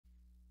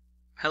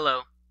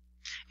Hello,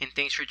 and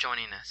thanks for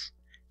joining us.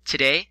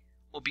 Today,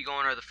 we'll be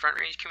going over the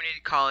Front Range Community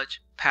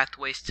College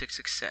Pathways to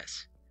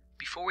Success.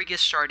 Before we get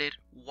started,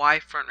 why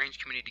Front Range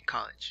Community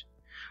College?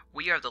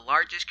 We are the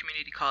largest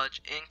community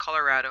college in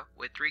Colorado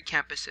with 3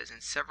 campuses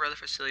and several other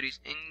facilities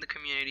in the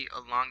community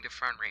along the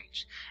Front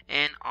Range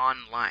and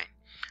online.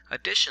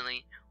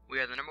 Additionally, we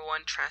are the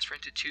 #1 transfer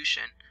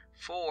institution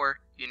for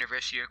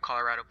University of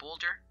Colorado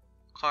Boulder,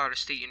 Colorado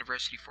State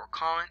University Fort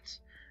Collins,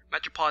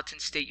 Metropolitan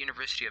State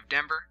University of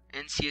Denver,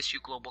 and CSU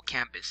Global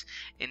Campus,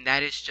 and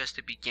that is just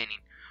the beginning.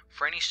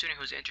 For any student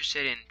who is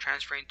interested in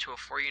transferring to a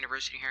 4-year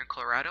university here in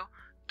Colorado,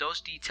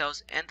 those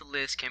details and the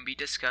list can be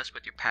discussed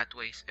with your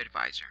Pathways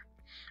advisor.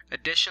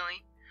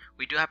 Additionally,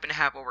 we do happen to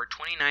have over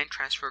 29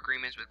 transfer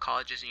agreements with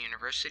colleges and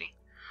university.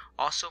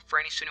 Also, for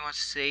any student who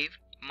wants to save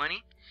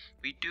money,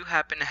 we do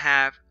happen to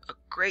have a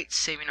great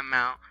saving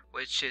amount,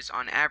 which is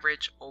on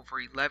average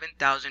over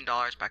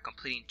 $11,000 by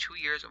completing 2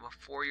 years of a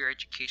 4-year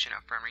education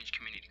at Front Range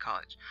Community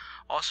College.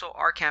 Also,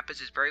 our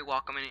campus is very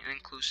welcoming and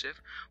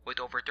inclusive, with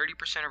over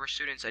 30% of our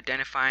students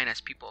identifying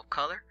as people of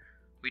color.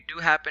 We do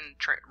happen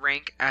to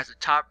rank as a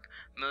top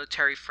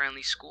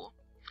military-friendly school,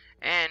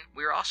 and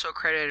we are also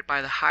accredited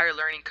by the Higher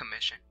Learning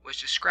Commission,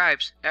 which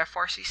describes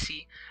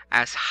FRCC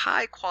as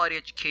high-quality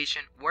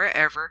education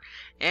wherever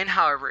and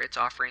however its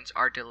offerings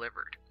are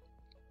delivered.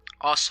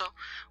 Also,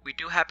 we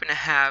do happen to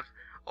have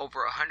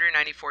over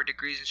 194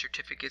 degrees and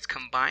certificates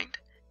combined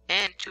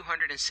and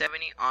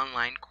 270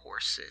 online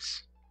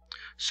courses.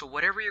 So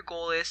whatever your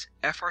goal is,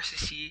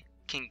 FRCC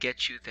can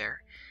get you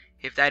there.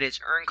 If that is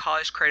earn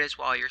college credits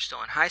while you're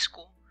still in high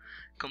school,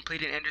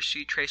 complete an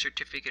industry trade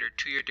certificate or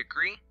 2-year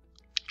degree,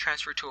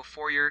 transfer to a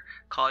 4-year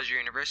college or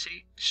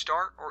university,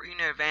 start or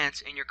even advance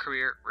in your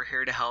career, we're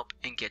here to help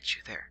and get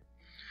you there.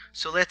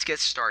 So let's get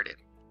started.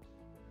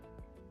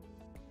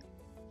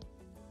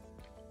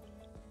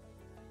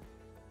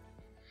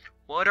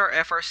 What are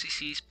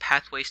FRCC's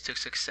Pathways to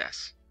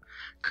Success?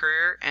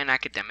 Career and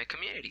Academic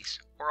Communities,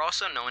 or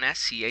also known as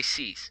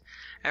CACs.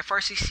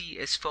 FRCC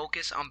is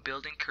focused on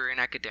building career and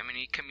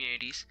academic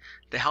communities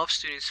that help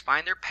students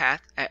find their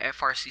path at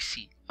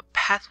FRCC, a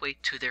pathway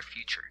to their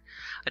future.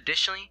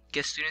 Additionally,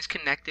 get students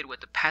connected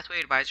with a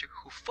pathway advisor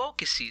who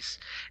focuses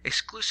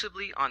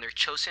exclusively on their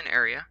chosen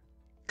area,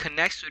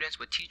 connect students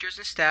with teachers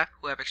and staff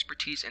who have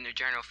expertise in their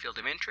general field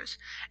of interest,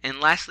 and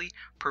lastly,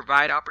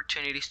 provide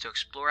opportunities to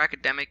explore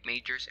academic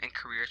majors and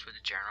careers with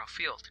the general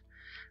field.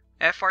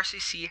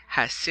 FRCC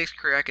has 6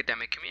 career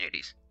academic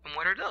communities. And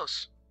what are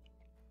those?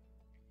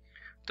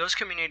 Those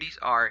communities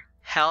are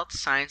Health,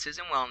 Sciences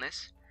and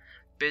Wellness,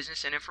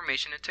 Business and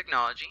Information and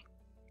Technology,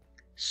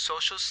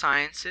 Social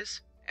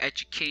Sciences,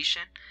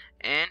 Education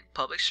and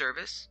Public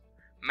Service,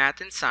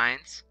 Math and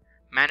Science,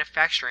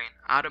 Manufacturing,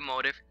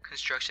 Automotive,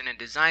 Construction and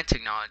Design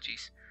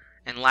Technologies,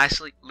 and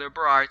lastly,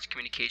 Liberal Arts,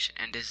 Communication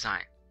and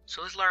Design.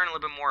 So let's learn a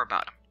little bit more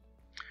about them.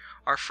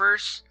 Our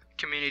first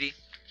community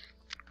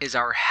is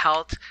our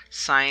Health,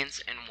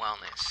 Science and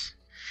Wellness.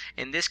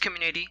 In this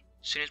community,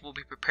 students will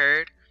be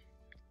prepared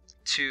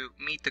to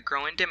meet the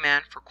growing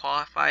demand for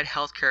qualified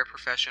healthcare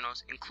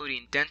professionals,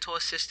 including dental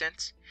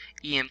assistants,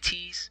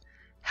 EMTs,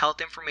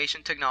 health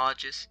information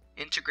technologists,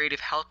 integrative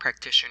health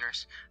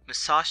practitioners,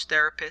 massage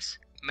therapists,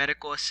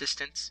 medical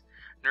assistants,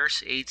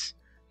 nurse aides,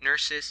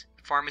 nurses,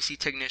 pharmacy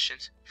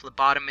technicians,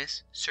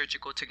 phlebotomists,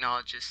 surgical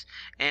technologists,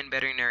 and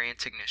veterinarian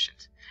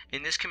technicians.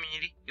 In this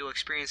community, you'll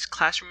experience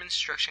classroom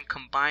instruction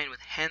combined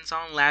with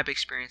hands-on lab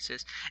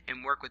experiences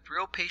and work with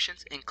real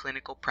patients in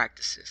clinical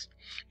practices.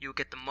 You'll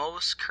get the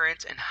most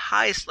current and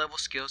highest level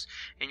skills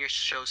in your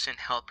chosen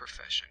health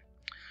profession.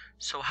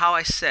 So how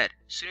I said,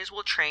 students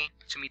will train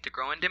to meet the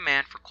growing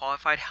demand for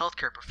qualified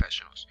healthcare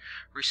professionals,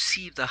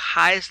 receive the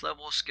highest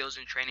level of skills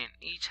and training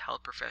in each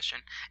health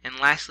profession, and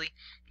lastly,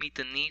 meet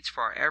the needs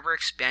for our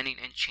ever-expanding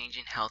and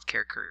changing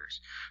healthcare careers.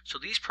 So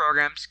these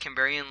programs can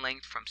vary in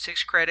length from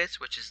 6 credits,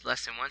 which is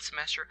less than 1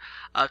 semester,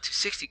 up to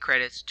 60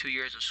 credits, 2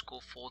 years of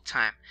school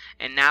full-time.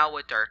 And now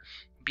with our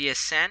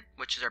BSN,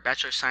 which is our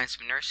Bachelor of Science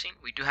of Nursing,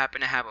 we do happen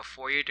to have a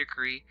 4-year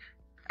degree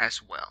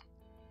as well.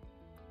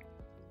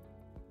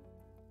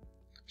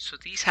 So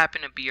these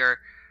happen to be our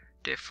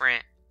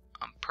different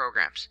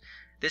programs.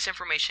 This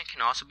information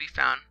can also be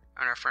found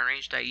on our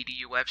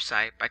frontrange.edu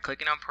website. By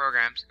clicking on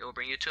programs, it will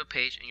bring you to a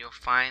page and you'll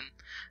find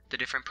the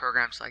different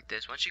programs like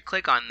this. Once you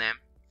click on them,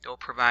 it will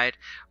provide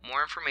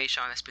more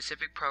information on a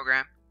specific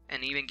program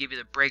and even give you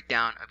the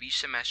breakdown of each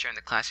semester and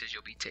the classes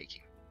you'll be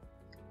taking.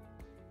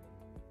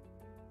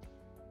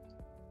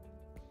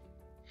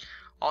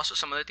 Also,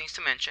 some other things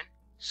to mention.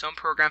 Some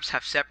programs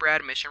have separate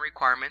admission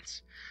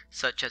requirements,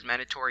 such as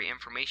mandatory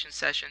information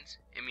sessions,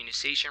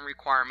 immunization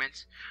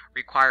requirements,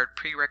 required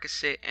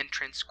prerequisite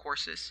entrance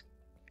courses,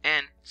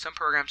 and some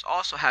programs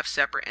also have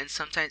separate and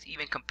sometimes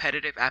even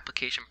competitive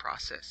application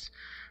process.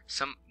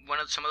 Some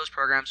of those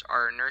programs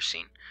are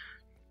nursing,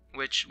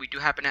 which we do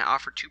happen to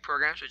offer 2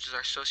 programs, which is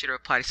our Associate of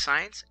Applied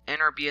Science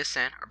and our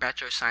BSN, our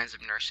Bachelor of Science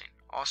of Nursing.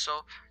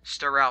 Also,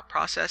 sterile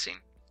processing,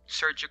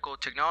 surgical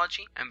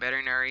technology, and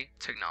veterinary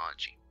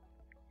technology.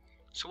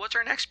 So what's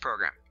our next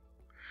program?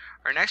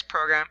 Our next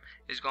program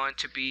is going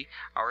to be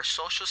our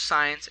Social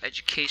Science,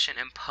 Education,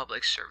 and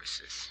Public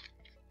Services.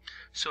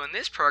 So in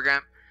this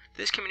program,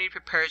 this community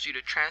prepares you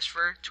to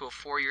transfer to a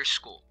 4-year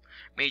school,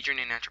 majoring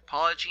in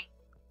anthropology,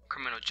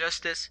 criminal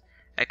justice,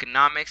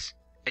 economics,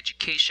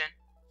 education,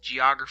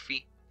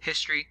 geography,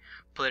 history,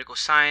 political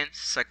science,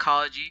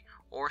 psychology,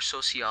 or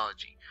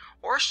sociology,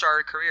 or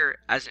start a career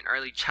as an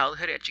early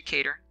childhood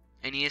educator,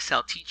 an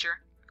ESL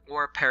teacher,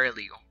 or a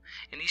paralegal.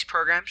 In these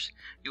programs,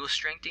 you will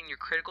strengthen your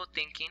critical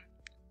thinking,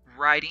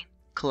 writing,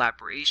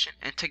 collaboration,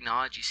 and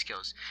technology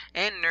skills,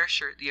 and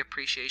nurture the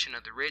appreciation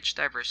of the rich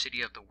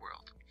diversity of the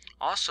world.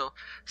 Also,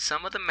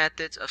 some of the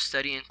methods of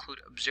study include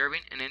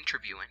observing and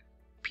interviewing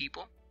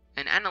people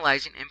and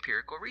analyzing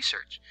empirical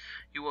research.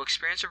 You will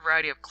experience a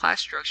variety of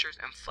class structures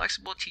and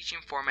flexible teaching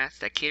formats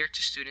that cater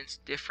to students'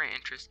 different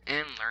interests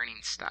and learning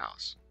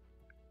styles.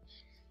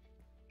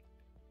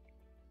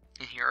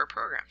 And here are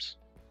programs.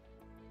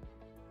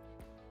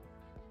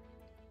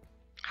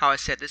 How I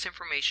said, this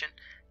information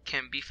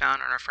can be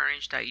found on our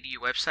frontrange.edu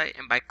website,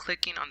 and by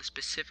clicking on the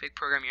specific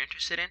program you're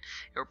interested in,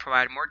 it will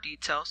provide more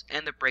details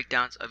and the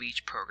breakdowns of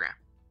each program.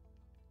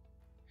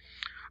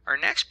 Our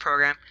next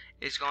program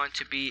is going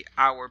to be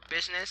our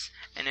Business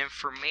and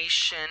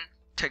Information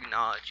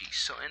Technology.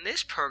 So in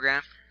this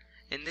program,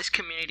 in this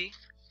community,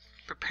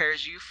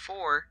 prepares you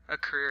for a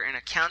career in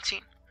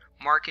accounting,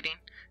 marketing,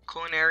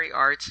 culinary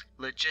arts,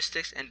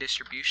 logistics and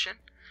distribution,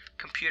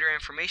 computer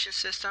information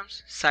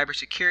systems,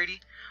 cybersecurity,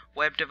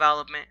 web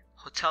development,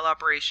 hotel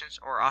operations,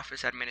 or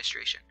office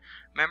administration.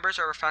 Members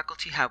of our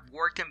faculty have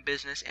worked in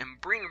business and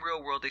bring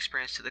real-world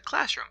experience to the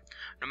classroom.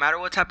 No matter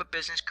what type of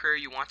business career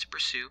you want to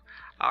pursue,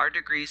 our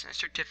degrees and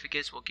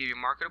certificates will give you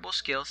marketable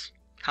skills,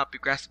 help you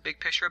grasp the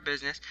big picture of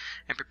business,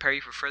 and prepare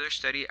you for further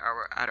study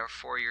at our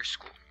 4-year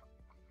school.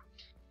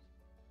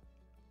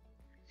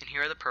 And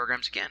here are the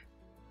programs again.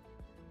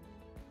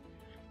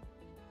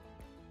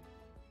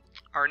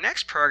 Our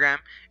next program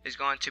is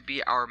going to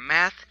be our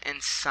Math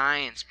and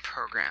Science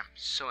program.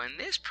 So in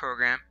this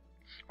program,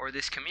 or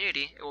this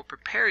community, it will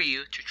prepare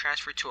you to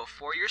transfer to a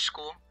 4-year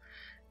school,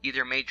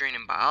 either majoring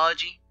in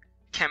biology,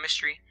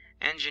 chemistry,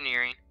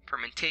 engineering,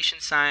 fermentation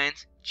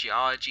science,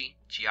 geology,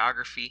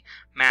 geography,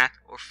 math,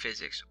 or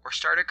physics, or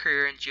start a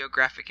career in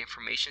geographic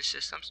information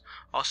systems,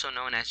 also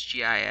known as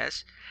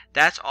GIS.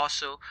 That's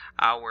also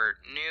our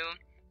new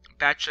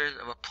Bachelor's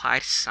of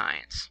Applied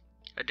Science.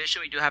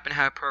 Additionally, we do happen to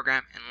have a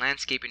program in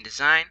landscaping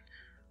design,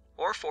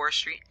 or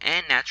forestry,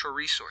 and natural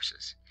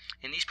resources.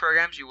 In these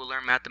programs, you will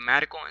learn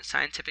mathematical and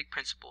scientific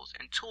principles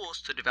and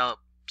tools to develop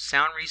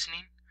sound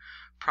reasoning,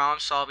 problem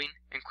solving,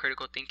 and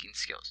critical thinking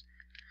skills.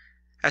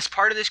 As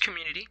part of this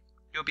community,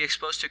 you'll be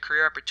exposed to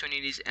career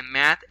opportunities in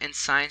math and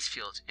science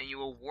fields, and you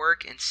will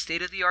work in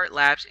state-of-the-art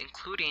labs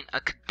including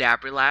a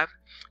cadaver lab,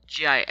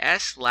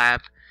 GIS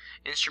lab,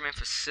 instrument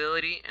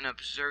facility, and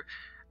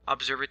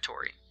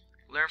observatory.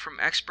 Learn from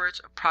experts.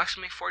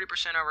 Approximately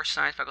 40% of our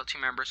science faculty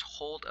members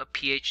hold a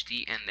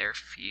PhD in their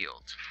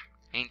field.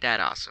 Ain't that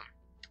awesome?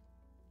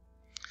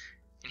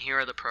 And here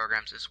are the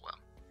programs as well.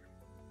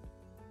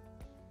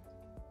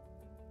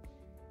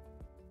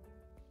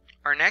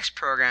 Our next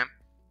program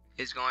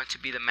is going to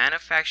be the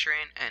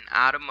Manufacturing and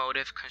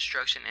Automotive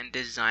Construction and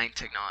Design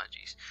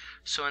Technologies.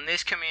 So in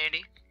this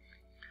community,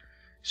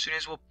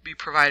 students will be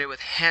provided with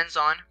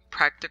hands-on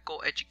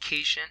practical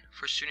education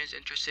for students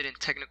interested in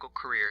technical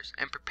careers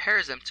and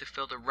prepares them to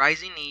fill the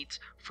rising needs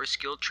for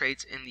skilled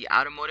trades in the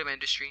automotive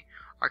industry,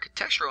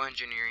 architectural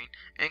engineering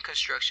and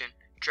construction,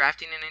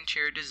 drafting and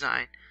interior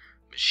design,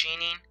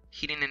 machining,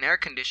 heating and air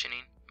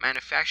conditioning,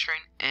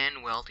 manufacturing,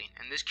 and welding.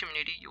 In this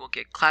community, you will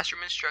get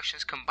classroom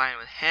instructions combined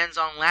with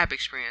hands-on lab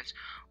experience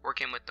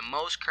working with the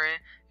most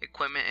current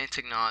equipment and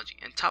technology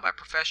and taught by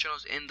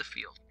professionals in the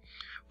field.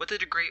 With a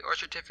degree or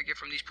certificate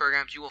from these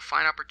programs, you will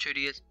find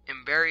opportunities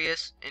in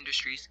various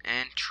industries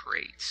and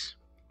trades.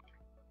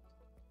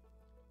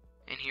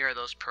 And here are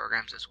those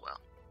programs as well.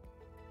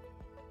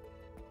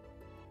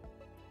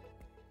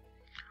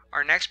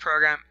 Our next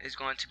program is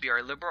going to be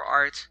our Liberal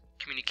Arts,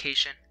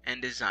 Communication,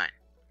 and Design.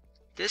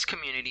 This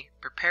community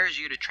prepares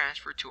you to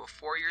transfer to a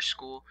 4-year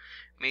school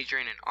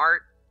majoring in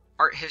art,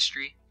 art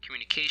history,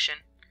 communication,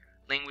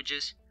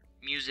 languages,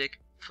 music,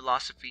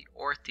 philosophy,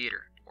 or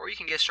theater. Or you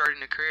can get started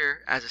in a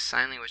career as a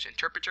sign language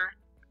interpreter,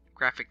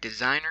 graphic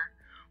designer,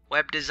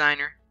 web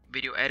designer,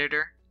 video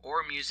editor,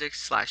 or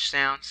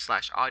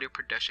music/sound/audio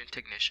production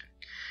technician.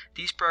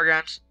 These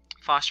programs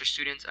foster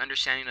students'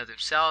 understanding of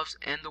themselves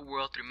and the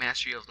world through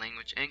mastery of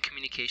language and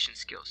communication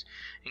skills,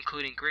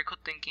 including critical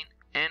thinking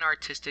and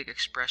artistic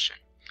expression.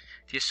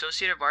 The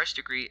Associate of Arts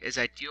degree is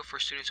ideal for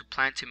students who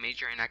plan to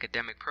major in an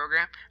academic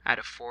program at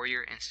a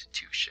 4-year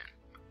institution.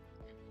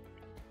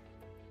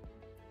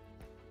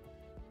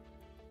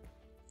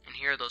 And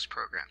here are those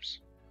programs.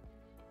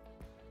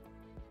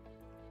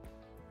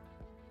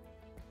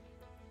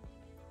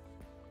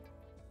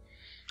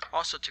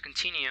 Also, to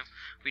continue,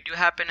 we do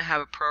happen to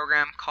have a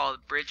program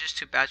called Bridges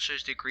to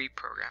Bachelor's Degree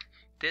Program.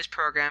 This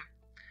program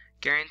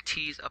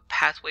guarantees a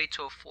pathway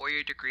to a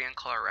 4-year degree in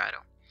Colorado.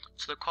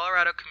 So the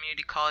Colorado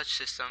Community College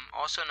System,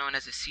 also known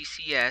as the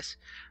CCS,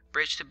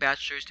 Bridge to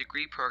Bachelor's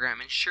Degree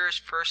program ensures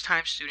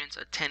first-time students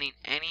attending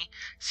any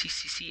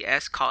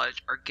FRCC's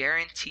college are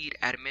guaranteed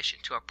admission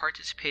to a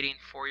participating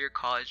four-year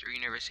college or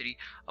university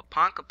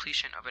upon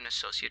completion of an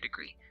associate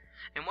degree.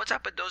 And what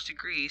type of those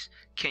degrees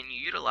can you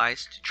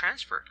utilize to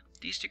transfer?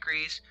 These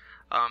degrees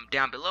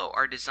down below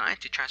are designed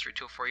to transfer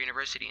to a four-year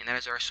university, and that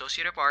is our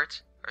Associate of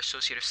Arts, our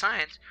Associate of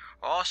Science,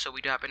 or also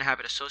we do happen to have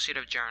an Associate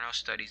of General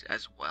Studies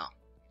as well.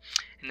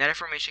 And that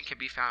information can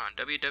be found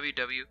on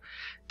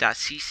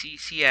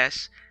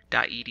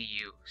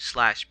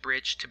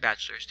www.cccs.edu/bridge to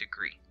bachelor's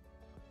degree.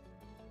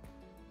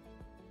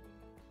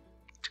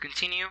 To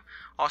continue,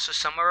 also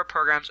some of our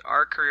programs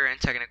are career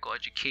and technical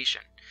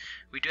education.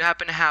 We do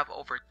happen to have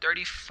over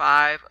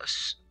 35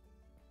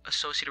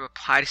 Associate of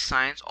Applied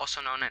Science, also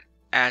known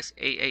as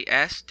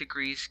AAS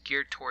degrees,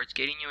 geared towards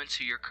getting you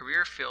into your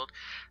career field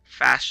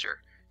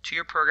faster.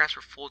 2-year programs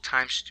for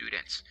full-time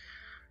students.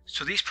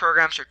 So these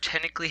programs are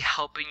technically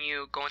helping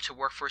you go into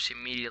workforce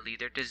immediately.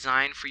 They're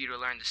designed for you to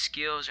learn the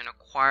skills and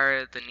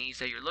acquire the needs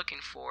that you're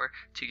looking for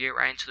to get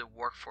right into the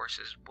workforce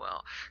as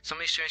well. Some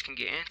of these students can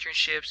get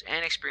internships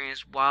and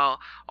experience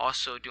while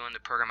also doing the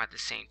program at the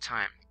same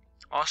time.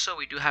 Also,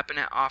 we do happen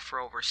to offer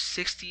over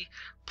 60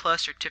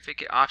 plus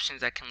certificate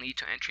options that can lead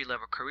to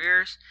entry-level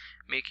careers,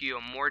 make you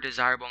a more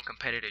desirable and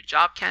competitive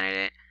job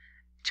candidate,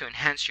 to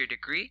enhance your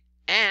degree,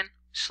 and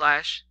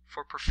 /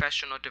 for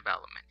professional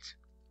development.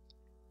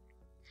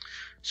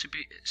 So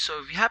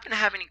if you happen to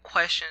have any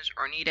questions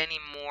or need any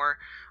more,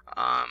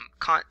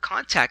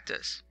 contact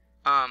us.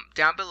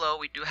 Down below,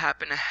 we do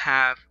happen to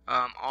have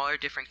all our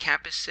different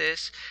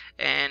campuses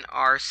and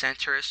our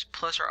centers,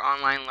 plus our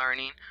online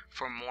learning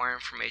for more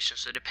information.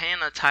 So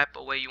depending on the type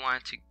of way you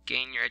want to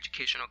gain your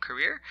educational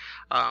career,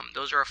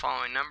 those are our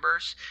following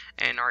numbers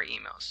and our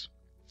emails.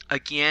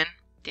 Again,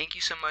 thank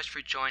you so much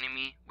for joining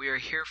me. We are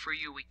here for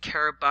you. We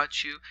care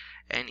about you.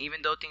 And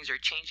even though things are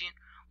changing,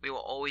 we will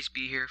always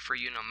be here for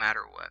you no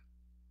matter what.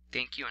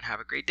 Thank you and have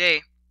a great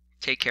day.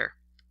 Take care.